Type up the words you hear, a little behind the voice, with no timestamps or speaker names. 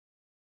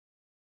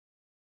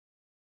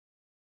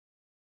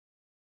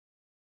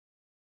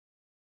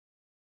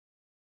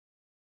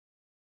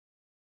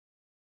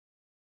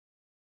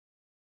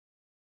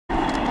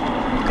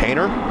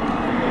Hayner.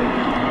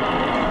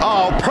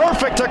 Oh,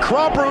 perfect to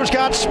Cropper, who's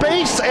got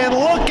space, and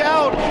look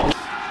out.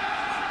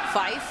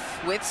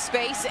 Fife with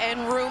space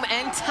and room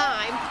and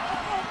time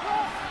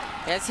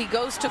as he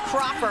goes to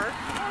Cropper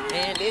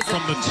and is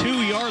from the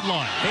 2-yard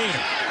line.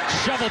 Hayner,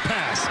 shovel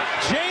pass.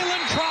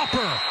 Jalen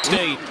Cropper.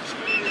 State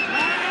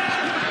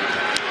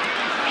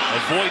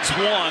avoids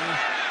one.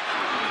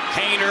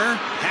 Hayner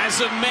has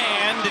a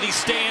man. Did he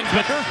stand?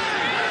 Becker.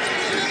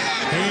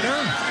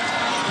 Hayner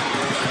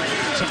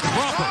to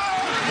Cropper.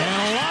 And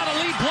a lot of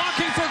lead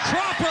blocking for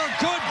Cropper.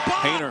 Good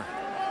ball. Hayner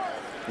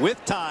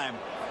with time.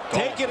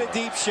 Taking a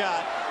deep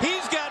shot.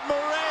 He's got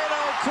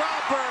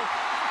Moreno-Cropper.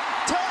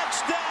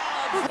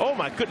 Touchdown. Oh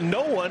my goodness,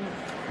 no one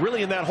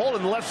really in that hole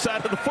in the left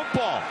side of the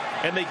football.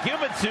 And they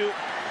give it to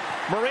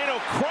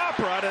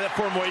Moreno-Cropper out of that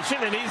formation,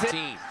 and he's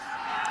in.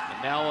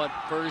 And now on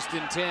 1st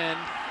and 10.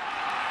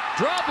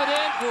 Drop it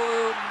in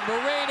for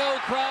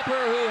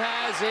Moreno-Cropper, who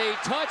has a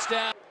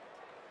touchdown.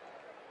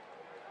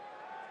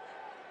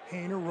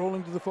 Hayner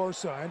rolling to the far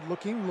side,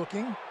 looking,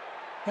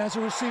 has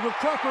a receiver,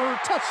 Cropper,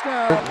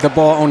 touchdown. The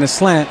ball on the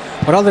slant,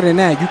 but other than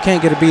that, you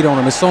can't get a beat on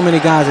him. There's so many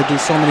guys that do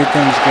so many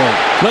things good.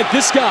 Like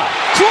this guy,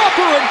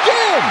 Cropper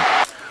again.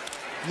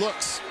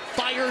 Looks,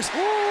 fires,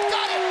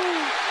 got it.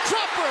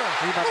 Cropper,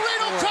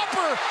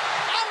 Moreno-Cropper,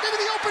 out into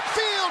the open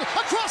field,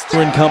 across the...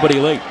 We're in company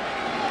late.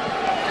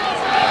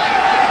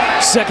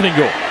 2nd and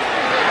goal.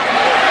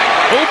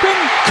 Open,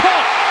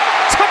 caught,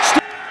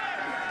 touchdown.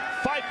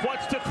 Fife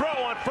wants to throw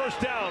on 1st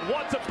down,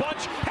 wants a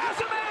bunch, has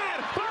a man,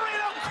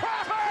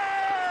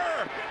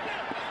 Moreno-Cropper!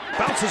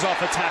 Bounces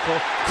off a tackle.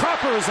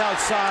 Cropper is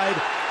outside.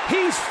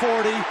 He's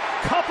 40.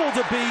 Couple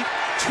to beat.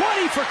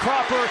 20 for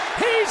Cropper.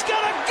 He's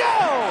gonna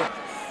go!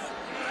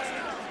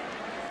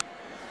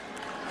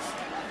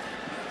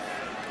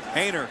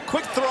 Hayner,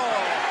 quick throw.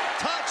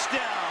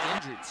 Touchdown.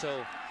 Injured,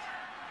 so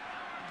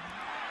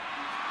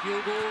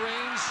field goal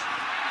range.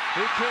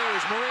 Who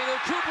cares?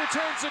 Moreno-Cropper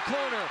turns the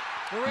corner.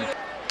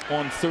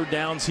 On 3rd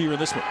downs here in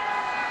this one.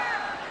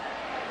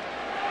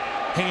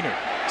 Hayner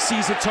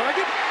sees a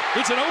target.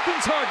 It's an open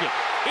target.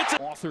 It's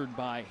authored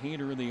by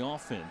Hayner in the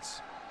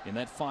offense in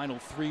that final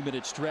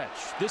 3-minute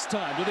stretch. This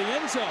time to the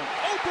end zone.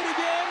 Open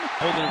again.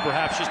 Holding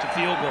perhaps just a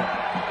field goal.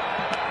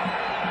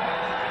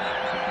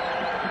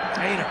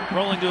 Hayner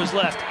rolling to his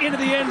left. Into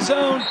the end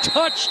zone.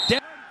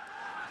 Touchdown.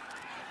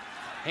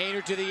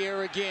 Hayner to the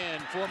air again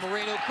for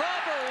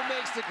Moreno-Cropper, who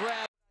makes the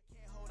grab.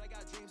 I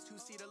got dreams to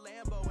see the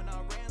Lambo and I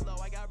ran low.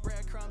 I got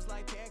breadcrumbs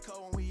like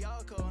Panko and we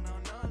all go. No.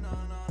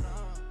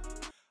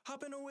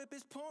 Hop in the whip,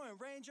 it's pouring.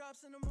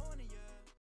 Raindrops in the morning. Yeah.